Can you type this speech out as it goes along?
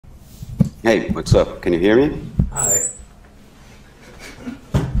Hey, what's up? Can you hear me? Hi.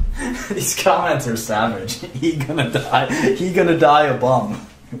 These comments are savage. He gonna die. He gonna die a bum.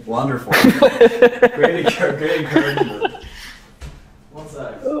 Wonderful. Great encouragement. One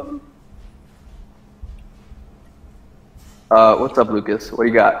sec. What's up, Lucas? What do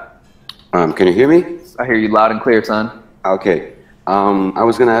you got? Can you hear me? I hear you loud and clear, son. Okay. I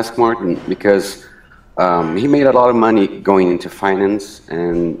was gonna ask Martin because he made a lot of money going into finance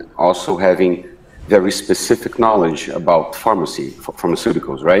and also having very specific knowledge about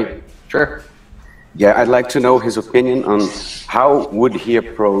pharmaceuticals, right? Sure. Yeah, I'd like to know his opinion on how would he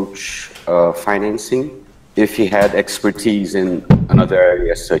approach financing if he had expertise in another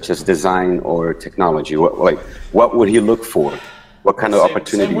areas such as design or technology. What would he look for? What kind of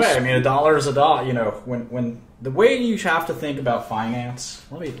opportunities? Same way. I mean, a dollar is a dollar. You know, when the way you have to think about finance.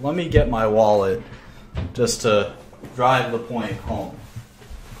 Let me get my wallet just to drive the point home.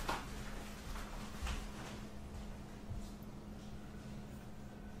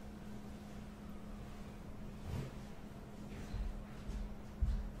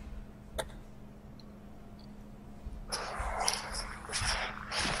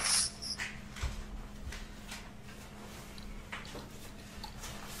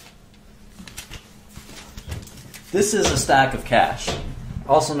 This is a stack of cash,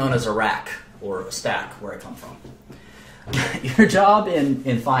 also known as a rack or a stack, where I come from. Your job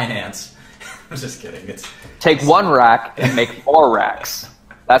in finance, I'm just kidding. Take one rack and make 4 racks.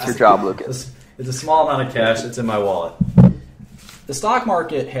 That's your job, Lucas. It's a small amount of cash. It's in my wallet. The stock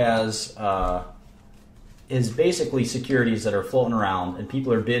market is basically securities that are floating around, and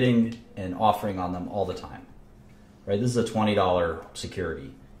people are bidding and offering on them all the time. Right? This is a $20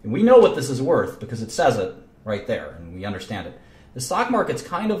 security, and we know what this is worth because it says it right there, and we understand it. The stock market's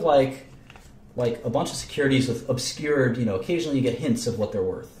kind of like a bunch of securities with obscured, occasionally you get hints of what they're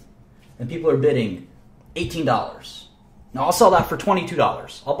worth. And people are bidding $18. Now I'll sell that for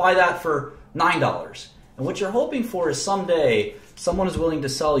 $22. I'll buy that for $9. And what you're hoping for is someday someone is willing to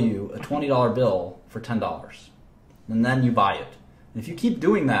sell you a $20 bill for $10. And then you buy it. And if you keep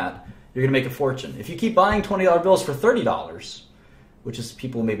doing that, you're going to make a fortune. If you keep buying $20 bills for $30, which is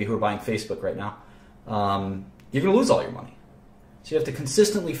people maybe who are buying Facebook right now, you're going to lose all your money. So you have to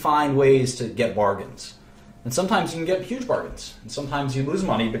consistently find ways to get bargains. And sometimes you can get huge bargains. And sometimes you lose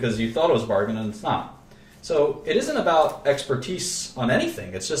money because you thought it was a bargain and it's not. So it isn't about expertise on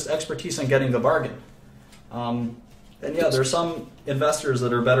anything. It's just expertise on getting the bargain. And yeah, there are some investors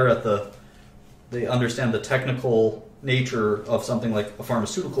that are better at they understand the technical nature of something like a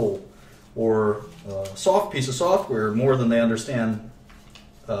pharmaceutical or a soft piece of software more than they understand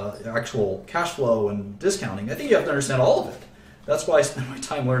actual cash flow and discounting. I think you have to understand all of it. That's why I spend my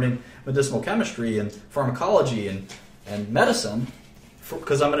time learning medicinal chemistry and pharmacology and medicine,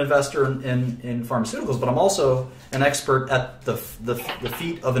 because I'm an investor in pharmaceuticals, but I'm also an expert at the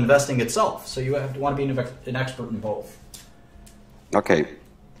feat of investing itself. So you have to want to be an expert in both. Okay.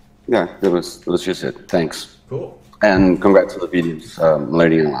 Yeah, that was just it. Thanks. Cool. And congrats on the videos. I'm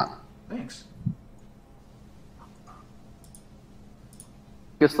learning a lot. Thanks.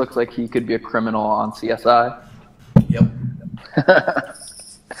 This looks like he could be a criminal on CSI. Yep.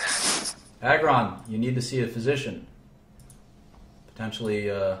 Agron, you need to see a physician. Potentially,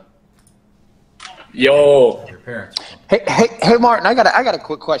 Yo. your parents. Hey, Martin. I got a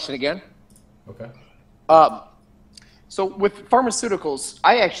quick question again. Okay. So with pharmaceuticals,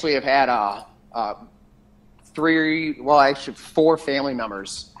 I actually have had 4 family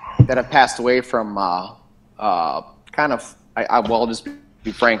members that have passed away from I'll just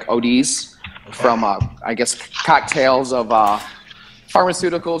be frank, ODs from I guess cocktails of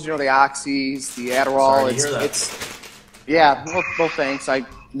pharmaceuticals. The oxys, the Adderall. Yeah. Well, thanks. I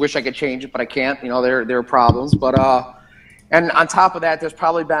wish I could change it, but I can't. There are problems. But and on top of that, there's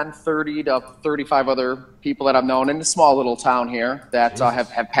probably been 30 to 35 other people that I've known in a small little town here that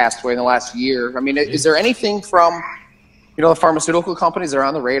have passed away in the last year. I mean, is there anything from the pharmaceutical companies that are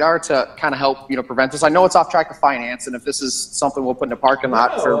on the radar to kind of help prevent this? I know it's off track of finance, and if this is something we'll put in a parking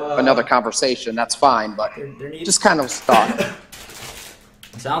lot for another conversation, that's fine. But just kind of thought.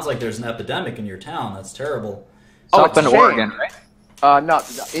 It sounds like there's an epidemic in your town. That's terrible. It's up in Oregon, right? No,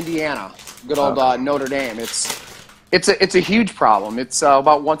 Indiana. Good old Notre Dame. It's a huge problem. It's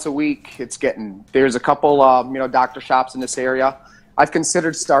about once a week. There's a couple doctor shops in this area. I've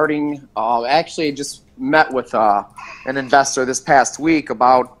considered starting. Actually, just met with an investor this past week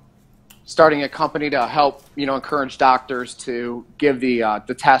about starting a company to help encourage doctors to give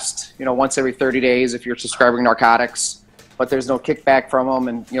the test once every 30 days if you're prescribing narcotics, but there's no kickback from them,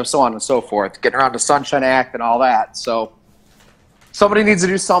 and so on and so forth. Getting around the Sunshine Act and all that. So somebody needs to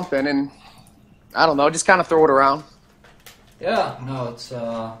do something, and I don't know, just kind of throw it around. Yeah, no, it's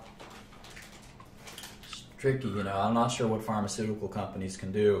tricky. You know, I'm not sure what pharmaceutical companies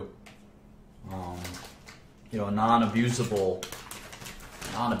can do. You know, a non-abusable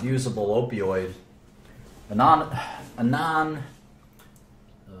opioid, a non-opioid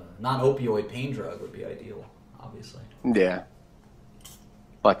pain drug would be ideal, obviously. Yeah.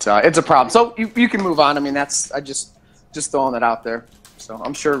 But it's a problem. So you can move on. I mean, I just throwing that out there. So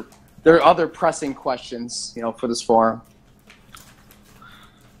I'm sure there are other pressing questions, you know, for this forum.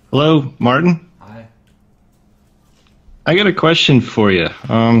 Hello, Martin. Hi. I got a question for you.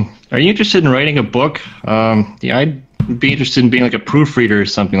 Are you interested in writing a book? Yeah, I'd be interested in being like a proofreader or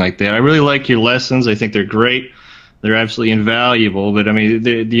something like that. I really like your lessons. I think they're great. They're absolutely invaluable. But I mean,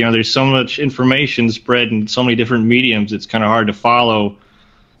 you know, there's so much information spread in so many different mediums. It's kind of hard to follow,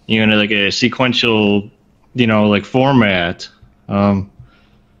 you know, like a sequential, you know, like format. Do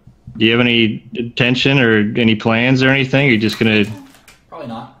you have any intention or any plans or anything? You're just gonna? Probably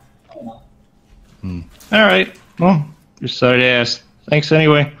not. All right. Well, just thought I'd ask. Thanks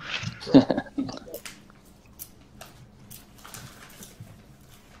anyway.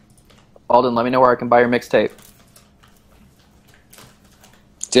 Alden, let me know where I can buy your mixtape.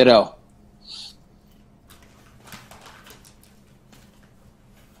 Ditto.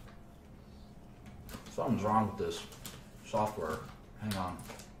 Something's wrong with this software. Hang on.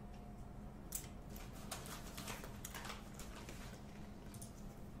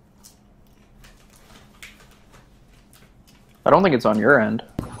 I don't think it's on your end.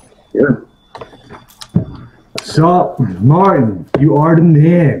 Yeah. So, Martin, you are the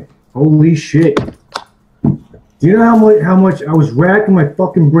man. Holy shit. Do you know how much I was racking my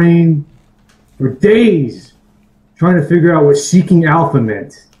fucking brain for days trying to figure out what seeking alpha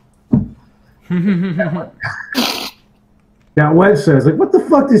meant? That website, I was like, what the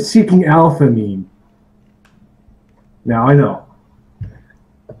fuck does seeking alpha mean? Now I know.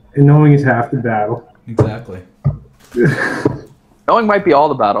 And knowing is half the battle. Exactly. Knowing might be all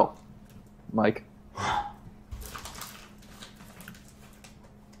the battle, Mike.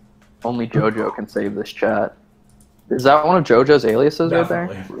 Only JoJo can save this chat. Is that one of JoJo's aliases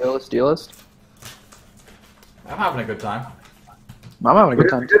Definitely. right there? Realist, dealist? I'm having a good time. I'm having a good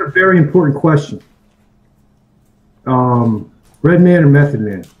I time. got a very important question. Red Man or Method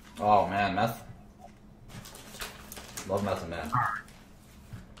Man? Oh man, meth. Love Method Man.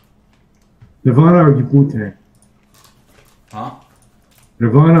 Nirvana or Wu-Tang? Huh?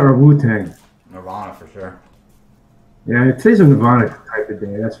 Nirvana or Wu-Tang? Nirvana for sure. Yeah, today's a Nirvana type of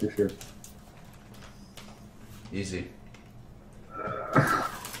day, that's for sure. Easy.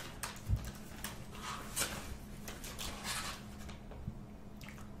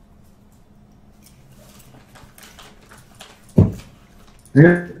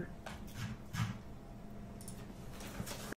 Yeah.